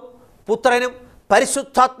പിതാവും പുത്രനും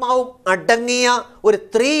പരിശുദ്ധാത്മാവും അടങ്ങിയ ഒരു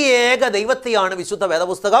ത്രിയേക ദൈവത്തെയാണ് വിശുദ്ധ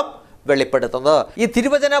വേദപുസ്തകം വെളിപ്പെടുത്തുന്നത്. ഈ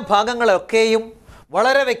തിരുവചന ഭാഗങ്ങളൊക്കെയും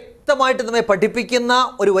വളരെ വ്യക്തമായിട്ട് നമ്മെ പഠിപ്പിക്കുന്ന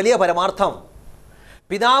ഒരു വലിയ പരമാർത്ഥം,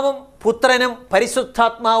 പിതാവും പുത്രനും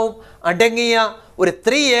പരിശുദ്ധാത്മാവും അടങ്ങിയ ഒരു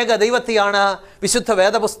ത്രിയേക ദൈവത്തെയാണ് വിശുദ്ധ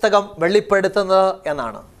വേദപുസ്തകം വെളിപ്പെടുത്തുന്നത്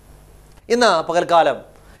എന്നാണ്. ഇന്ന് പകൽക്കാലം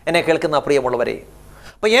എന്നെ കേൾക്കുന്ന പ്രിയമുള്ളവരെ,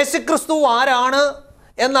 അപ്പോൾ യേശുക്രിസ്തു ആരാണ്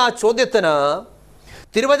എന്ന ചോദ്യത്തിന്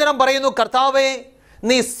തിരുവചനം പറയുന്നു, കർത്താവേ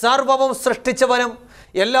നീ സർവവും സൃഷ്ടിച്ചവനും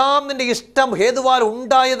എല്ലാം നിൻ്റെ ഇഷ്ടം ഹേതുവാൽ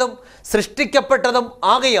ഉണ്ടായതും സൃഷ്ടിക്കപ്പെട്ടതും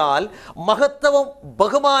ആകയാൽ മഹത്വവും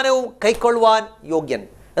ബഹുമാനവും കൈക്കൊള്ളുവാൻ യോഗ്യൻ.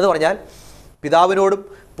 എന്ന് പറഞ്ഞാൽ പിതാവിനോടും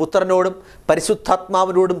പുത്രനോടും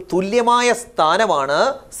പരിശുദ്ധാത്മാവിനോടും തുല്യമായ സ്ഥാനമാണ്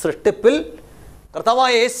സൃഷ്ടിപ്പിൽ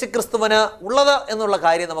കർത്താവായ യേശുക്രിസ്തുവിന് ഉള്ളത് എന്നുള്ള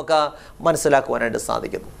കാര്യം നമുക്ക് മനസ്സിലാക്കുവാനായിട്ട്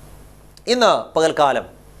സാധിക്കുന്നു. ഇന്ന് പകൽക്കാലം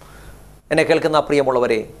എന്നെ കേൾക്കുന്ന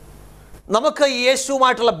പ്രിയമുള്ളവരെ, നമുക്ക്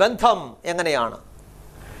യേശുവുമായിട്ടുള്ള ബന്ധം എങ്ങനെയാണ്?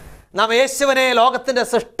 നാം യേശുവിനെ ലോകത്തിൻ്റെ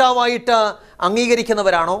സൃഷ്ടാവായിട്ട്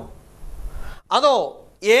അംഗീകരിക്കുന്നവരാണോ, അതോ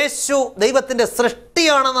യേശു ദൈവത്തിൻ്റെ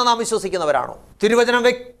സൃഷ്ടിയാണെന്ന് നാം വിശ്വസിക്കുന്നവരാണോ? തിരുവചനം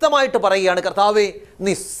വ്യക്തമായിട്ട് പറയുകയാണ്, കർത്താവേ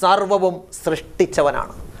നീ സർവവും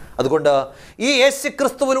സൃഷ്ടിച്ചവനാണ്. അതുകൊണ്ട് ഈ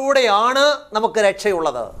യേശുക്രിസ്തുവിലൂടെയാണ് നമുക്ക്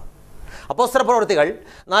രക്ഷയുള്ളത്. അപ്പോസ്തല പ്രവൃത്തികൾ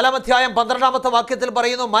 4-ാം അധ്യായം 12-ാമത്തെ വാക്യത്തിൽ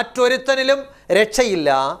പറയുന്നു, മറ്റൊരുത്തനിലും രക്ഷയില്ല,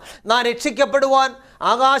 നാം രക്ഷിക്കപ്പെടുവാൻ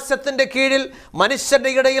ആകാശത്തിൻ്റെ കീഴിൽ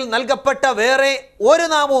മനുഷ്യരുടെ ഇടയിൽ നൽകപ്പെട്ട വേറെ ഒരു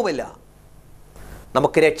നാമവുമില്ല.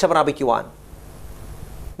 നമുക്ക് രക്ഷ പ്രാപിക്കുവാൻ,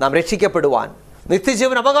 നാം രക്ഷിക്കപ്പെടുവാൻ,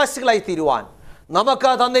 നിത്യജീവൻ അവകാശികളായി തീരുവാൻ നമുക്ക്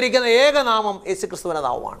തന്നിരിക്കുന്ന ഏക നാമം യേശുക്രിസ്തുവിൻ്റെ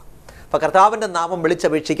നാമമാണ്. അപ്പോൾ കർത്താവിൻ്റെ നാമം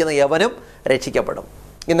വിളിച്ചപേക്ഷിക്കുന്ന യവനും രക്ഷിക്കപ്പെടും.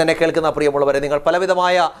 ഇന്ന് എന്നെ കേൾക്കുന്ന പ്രിയമുള്ളവരെ, നിങ്ങൾ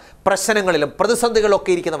പലവിധമായ പ്രശ്നങ്ങളിലും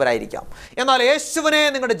പ്രതിസന്ധികളൊക്കെ ഇരിക്കുന്നവരായിരിക്കാം. എന്നാൽ യേശുവിനെ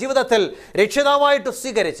നിങ്ങളുടെ ജീവിതത്തിൽ രക്ഷിതാവായിട്ട്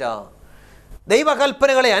സ്വീകരിച്ച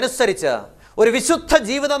ദൈവകൽപ്പനകളെ അനുസരിച്ച് ഒരു വിശുദ്ധ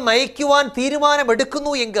ജീവിതം നയിക്കുവാൻ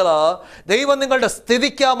തീരുമാനമെടുക്കുന്നു എങ്കിൽ ദൈവം നിങ്ങളുടെ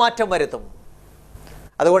സ്ഥിതിക്ക് മാറ്റം വരുത്തും.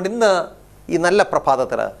 അതുകൊണ്ട് ഇന്ന് ഈ നല്ല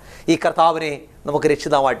പ്രഭാതത്തിൽ ഈ കർത്താവിനെ നമുക്ക്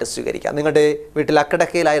രക്ഷിതാവായിട്ട് സ്വീകരിക്കാം. നിങ്ങളുടെ വീട്ടിൽ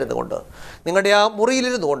അക്കിടക്കയിലായിരുന്നു കൊണ്ട്, നിങ്ങളുടെ ആ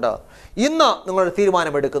മുറിയിലിരുന്നു കൊണ്ട് ഇന്ന് നിങ്ങളുടെ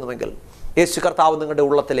തീരുമാനമെടുക്കുന്നുവെങ്കിൽ യേശു കർത്താവ് നിങ്ങളുടെ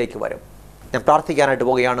ഉള്ളത്തിലേക്ക് വരും. ഞാൻ പ്രാർത്ഥിക്കാനായിട്ട്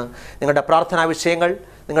പോവുകയാണ്. നിങ്ങളുടെ പ്രാർത്ഥനാ വിഷയങ്ങൾ,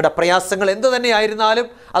 നിങ്ങളുടെ പ്രയാസങ്ങൾ എന്തു തന്നെയായിരുന്നാലും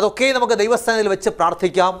അതൊക്കെ നമുക്ക് ദൈവസ്ഥാനത്തിൽ വെച്ച്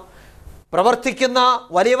പ്രാർത്ഥിക്കാം. പ്രവർത്തിക്കുന്ന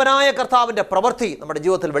വലിയവനായ കർത്താവിൻ്റെ പ്രവൃത്തി നമ്മുടെ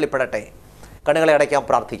ജീവിതത്തിൽ വെളിപ്പെടട്ടെ. കണ്ണുകളെ അടയ്ക്കാം,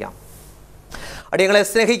 പ്രാർത്ഥിക്കാം. അടിയങ്ങളെ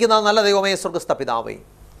സ്നേഹിക്കുന്ന നല്ല ദൈവമേ, സ്വർഗ്ഗസ്ഥ പിതാവേ,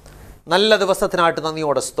 നല്ല ദിവസത്തിനായിട്ട്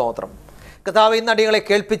നന്ദിയോടെ സ്തോത്രം. കർത്താവേ, ഇന്ന് അടിയങ്ങളെ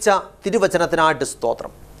കേൾപ്പിച്ച തിരുവചനത്തിനായിട്ട്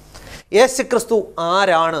സ്തോത്രം. യേശുക്രിസ്തു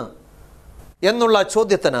ആരാണ് എന്നുള്ള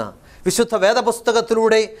ചോദ്യത്തിന് വിശുദ്ധ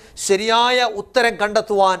വേദപുസ്തകത്തിലൂടെ ശരിയായ ഉത്തരം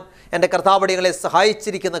കണ്ടെത്തുവാൻ എൻ്റെ കർത്താവടികളെ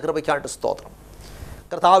സഹായിച്ചിരിക്കുന്ന കൃപയ്ക്കായിട്ട് സ്തോത്രം.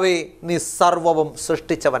 കർത്താവേ, നീ സർവവും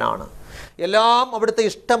സൃഷ്ടിച്ചവനാണ്. എല്ലാം അവിടുത്തെ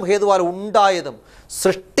ഇഷ്ടം ഹേതുവാൽ ഉണ്ടായതും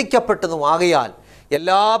സൃഷ്ടിക്കപ്പെട്ടതും ആകയാൽ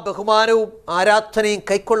എല്ലാ ബഹുമാനവും ആരാധനയും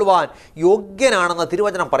കൈക്കൊള്ളുവാൻ യോഗ്യനാണെന്ന്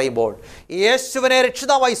തിരുവചനം പറയുമ്പോൾ, യേശുവിനെ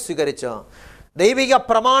രക്ഷിതാവായി സ്വീകരിച്ച് ദൈവിക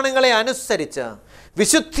പ്രമാണങ്ങളെ അനുസരിച്ച്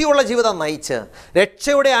വിശുദ്ധിയുള്ള ജീവിതം നയിച്ച്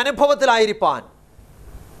രക്ഷയുടെ അനുഭവത്തിലായിരിക്കാൻ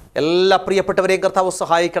എല്ലാ പ്രിയപ്പെട്ടവരെയും കർത്താവ്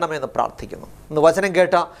സഹായിക്കണമെന്ന് പ്രാർത്ഥിക്കുന്നു. ഇന്ന് വചനം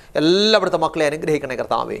കേട്ട എല്ലാവിടുത്തെ മക്കളെ അനുഗ്രഹിക്കണേ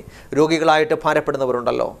കർത്താവേ. രോഗികളായിട്ട്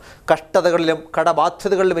ഭാരപ്പെടുന്നവരുണ്ടല്ലോ, കഷ്ടതകളിലും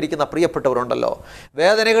കടബാധ്യതകളിലും ഇരിക്കുന്ന പ്രിയപ്പെട്ടവരുണ്ടല്ലോ,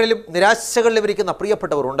 വേദനകളിലും നിരാശകളിലും ഇരിക്കുന്ന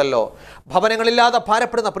പ്രിയപ്പെട്ടവരുണ്ടല്ലോ, ഭവനങ്ങളില്ലാതെ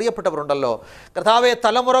ഭാരപ്പെടുന്ന പ്രിയപ്പെട്ടവരുണ്ടല്ലോ, കർത്താവെ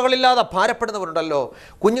തലമുറകളില്ലാതെ ഭാരപ്പെടുന്നവരുണ്ടല്ലോ,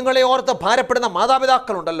 കുഞ്ഞുങ്ങളെ ഓർത്ത് ഭാരപ്പെടുന്ന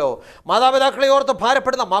മാതാപിതാക്കളുണ്ടല്ലോ, മാതാപിതാക്കളെ ഓർത്ത്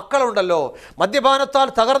ഭാരപ്പെടുന്ന മക്കളുണ്ടല്ലോ, മദ്യപാനത്താൽ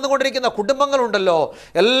തകർന്നുകൊണ്ടിരിക്കുന്ന കുടുംബങ്ങളുണ്ടല്ലോ.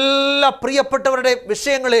 എല്ലാ പ്രിയപ്പെട്ടവരുടെ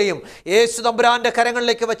വിഷയങ്ങളെ കുടുംബത്തെയും യേശു തമ്പുരാൻ്റെ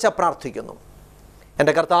കരങ്ങളിലേക്ക് വെച്ച് പ്രാർത്ഥിക്കുന്നു.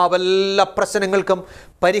 എൻ്റെ കർത്താവ് എല്ലാ പ്രശ്നങ്ങൾക്കും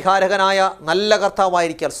പരിഹാരകനായ നല്ല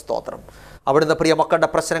കർത്താവായിരിക്കാൻ സ്തോത്രം. അവിടുന്ന് പ്രിയ മക്കളുടെ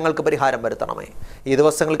പ്രശ്നങ്ങൾക്ക് പരിഹാരം വരുത്തണമേ. ഈ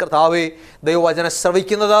ദിവസങ്ങൾ കർത്താവേ, ദൈവവചനം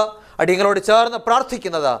ശ്രവിക്കുന്നത്, അടിയങ്ങളോട് ചേർന്ന്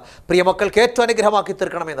പ്രാർത്ഥിക്കുന്നത് പ്രിയ മക്കൾക്ക് ഏറ്റവും അനുഗ്രഹമാക്കി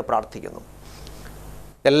തീർക്കണമെന്ന് പ്രാർത്ഥിക്കുന്നു.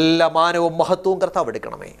 എല്ലാ മാനവും മഹത്വവും കർത്താവ്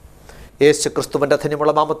എടുക്കണമേ. യേശു ക്രിസ്തുവിൻ്റെ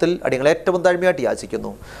ധന്യമുള്ള നാമത്തിൽ അടിയങ്ങൾ ഏറ്റവും താഴ്മയായിട്ട്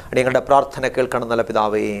യാചിക്കുന്നു. അടിയങ്ങളുടെ പ്രാർത്ഥന കേൾക്കണം നല്ല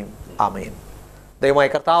പിതാവേ, ആമേൻ. ദൈവമായ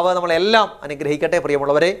കർത്താവ് നമ്മളെല്ലാം അനുഗ്രഹിക്കട്ടെ.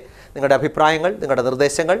 പ്രിയമുള്ളവരെ, നിങ്ങളുടെ അഭിപ്രായങ്ങൾ, നിങ്ങളുടെ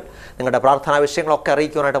നിർദ്ദേശങ്ങൾ, നിങ്ങളുടെ പ്രാർത്ഥനാ വിഷയങ്ങളൊക്കെ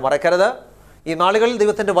അറിയിക്കുവാനായിട്ട് മറക്കരുത്. ഈ നാളുകളിൽ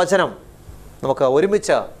ദൈവത്തിൻ്റെ വചനം നമുക്ക്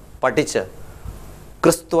ഒരുമിച്ച് പഠിച്ച്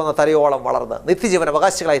ക്രിസ്തു എന്ന തലയോളം വളർന്ന് നിത്യജീവന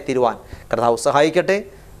അവകാശികളായി തീരുവാൻ കർത്താവ് സഹായിക്കട്ടെ.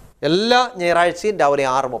 എല്ലാ ഞായറാഴ്ചയും രാവിലെ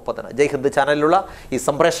 6:30 ജയ് ഹിന്ദ് ചാനലിലുള്ള ഈ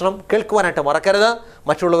സംപ്രേഷണം കേൾക്കുവാനായിട്ട് മറക്കരുത്.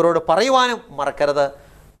 മറ്റുള്ളവരോട് പറയുവാനും മറക്കരുത്.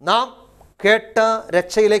 നാം കേട്ട്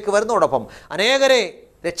രക്ഷയിലേക്ക് വരുന്നതോടൊപ്പം അനേകരെ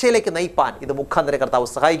രക്ഷയിലേക്ക് നയിപ്പാൻ ഇത് മുഖാന്തരം കർത്താവ്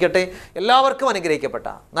സഹായിക്കട്ടെ. എല്ലാവർക്കും അനുഗ്രഹിക്കപ്പെട്ട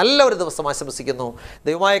നല്ലൊരു ദിവസം ആശംസിക്കുന്നു.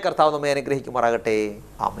 ദൈവമായ കർത്താവ് നമ്മെ അനുഗ്രഹിക്കുമാറാകട്ടെ.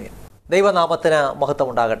 ആമേൻ. ദൈവനാമത്തിന് മഹത്വം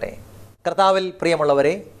ഉണ്ടാകട്ടെ. കർത്താവിൽ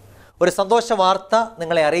പ്രിയമുള്ളവരെ, ഒരു സന്തോഷ വാർത്ത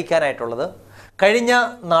നിങ്ങളെ അറിയിക്കാനായിട്ടുള്ളത്, കഴിഞ്ഞ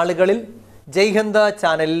നാളുകളിൽ ജയ് ഹിന്ദ്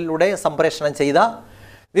ചാനലിലൂടെ സംപ്രേഷണം ചെയ്ത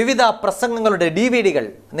വിവിധ പ്രസംഗങ്ങളുടെ DVD-കൾ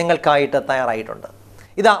നിങ്ങൾക്കായിട്ട് തയ്യാറായിട്ടുണ്ട്.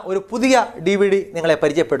 ഇതാ ഒരു പുതിയ DVD നിങ്ങളെ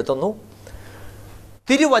പരിചയപ്പെടുത്തുന്നു.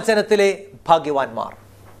 തിരുവചനത്തിലെ ഭാഗ്യവാന്മാർ.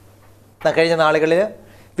 കഴിഞ്ഞ നാളുകളിൽ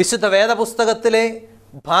വിശുദ്ധ വേദപുസ്തകത്തിലെ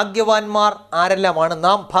ഭാഗ്യവാന്മാർ ആരെല്ലാമാണ്,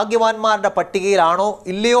 നാം ഭാഗ്യവാന്മാരുടെ പട്ടികയിലാണോ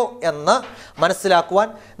ഇല്ലയോ എന്ന് മനസ്സിലാക്കുവാൻ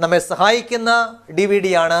നമ്മെ സഹായിക്കുന്ന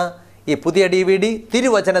DVD-യാണ് ഈ പുതിയ DVD,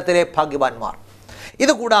 തിരുവചനത്തിലെ ഭാഗ്യവാന്മാർ.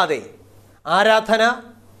 ഇതുകൂടാതെ ആരാധന,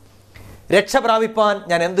 രക്ഷ പ്രാപിപ്പാൻ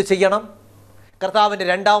ഞാൻ എന്തു ചെയ്യണം, കർത്താവിൻ്റെ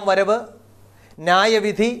രണ്ടാം വരവ്,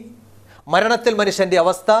 ന്യായവിധി, മരണത്തിൽ മനുഷ്യൻ്റെ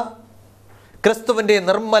അവസ്ഥ, ക്രിസ്തുവിൻ്റെ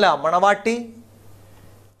നിർമ്മല മണവാട്ടി,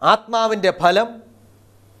 ആത്മാവിൻ്റെ ഫലം,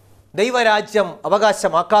 ദൈവരാജ്യം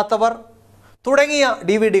അവകാശമാക്കാത്തവർ തുടങ്ങിയ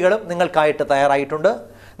DVD-കളും നിങ്ങൾക്കായിട്ട് തയ്യാറായിട്ടുണ്ട്.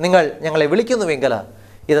 നിങ്ങൾ ഞങ്ങളെ വിളിക്കുന്നുവെങ്കിൽ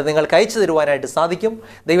ഇത് നിങ്ങൾക്ക് അയച്ചു തരുവാനായിട്ട് സാധിക്കും.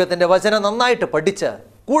 ദൈവത്തിൻ്റെ വചനം നന്നായിട്ട് പഠിച്ച്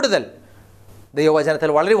കൂടുതൽ ദൈവവചനത്തിൽ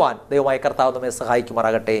വളരുവാൻ ദൈവമായ കർത്താവ് നമ്മെ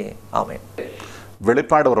സഹായിക്കുമാറാകട്ടെ. ആമേൻ.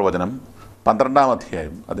 വെളിപ്പാട് പ്രവചനം 12-ാം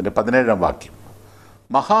അധ്യായം അതിൻ്റെ 17-ാം വാക്യം.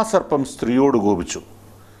 മഹാസർപ്പം സ്ത്രീയോട് കോപിച്ചു,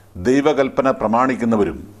 ദൈവകൽപ്പന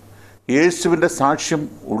പ്രമാണിക്കുന്നവരും യേശുവിൻ്റെ സാക്ഷ്യം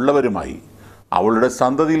ഉള്ളവരുമായി അവളുടെ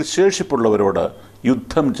സന്തതിയിൽ ശേഷിപ്പുള്ളവരോട്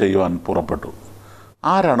യുദ്ധം ചെയ്യുവാൻ പുറപ്പെട്ടു.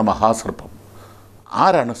 ആരാണ് മഹാസർപ്പം?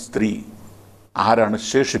 ആരാണ് സ്ത്രീ? ആരാണ്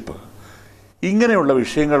ശേഷിപ്പ്? ഇങ്ങനെയുള്ള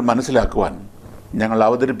വിഷയങ്ങൾ മനസ്സിലാക്കുവാൻ ഞങ്ങൾ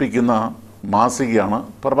അവതരിപ്പിക്കുന്ന മാസികയാണ്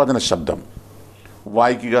പ്രവചന ശബ്ദം.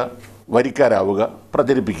 വായിക്കുക, വരിക്കാരാവുക,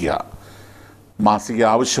 പ്രചരിപ്പിക്കുക. മാസിക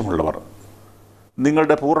ആവശ്യമുള്ളവർ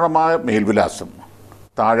നിങ്ങളുടെ പൂർണ്ണമായ മേൽവിലാസം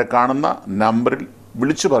താഴെ കാണുന്ന നമ്പറിൽ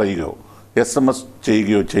വിളിച്ചു പറയുകയോ SMS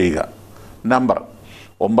ചെയ്യുകയോ ചെയ്യുക. നമ്പർ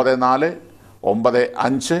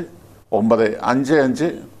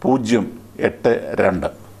 9495955082.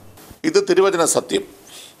 ഇത് തിരുവചന സത്യം,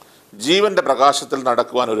 ജീവൻ്റെ പ്രകാശത്തിൽ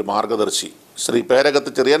നടക്കുവാൻ ഒരു മാർഗദർശി. ശ്രീ പേരകത്ത്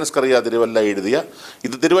ചെറിയാനിസ്കറിയ തിരുവല്ല എഴുതിയ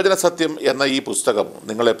ഇത് തിരുവചന സത്യം എന്ന ഈ പുസ്തകം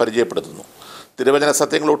നിങ്ങളെ പരിചയപ്പെടുത്തുന്നു. തിരുവചന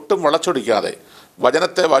സത്യങ്ങൾ ഒട്ടും വളച്ചൊടിക്കാതെ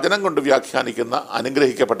വചനത്തെ വചനം കൊണ്ട് വ്യാഖ്യാനിക്കുന്ന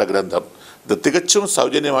അനുഗ്രഹിക്കപ്പെട്ട ഗ്രന്ഥം. ഇത് തികച്ചും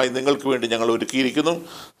സൗജന്യമായി നിങ്ങൾക്ക് വേണ്ടി ഞങ്ങൾ ഒരുക്കിയിരിക്കുന്നു.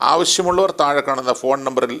 ആവശ്യമുള്ളവർ താഴെ കാണുന്ന ഫോൺ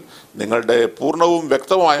നമ്പറിൽ നിങ്ങളുടെ പൂർണ്ണവും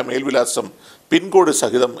വ്യക്തവുമായ മേൽവിലാസം പിൻകോഡ്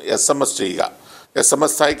സഹിതം SMS ചെയ്യുക.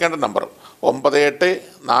 SMS അയക്കേണ്ട നമ്പർ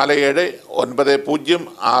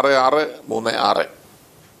 9847906636.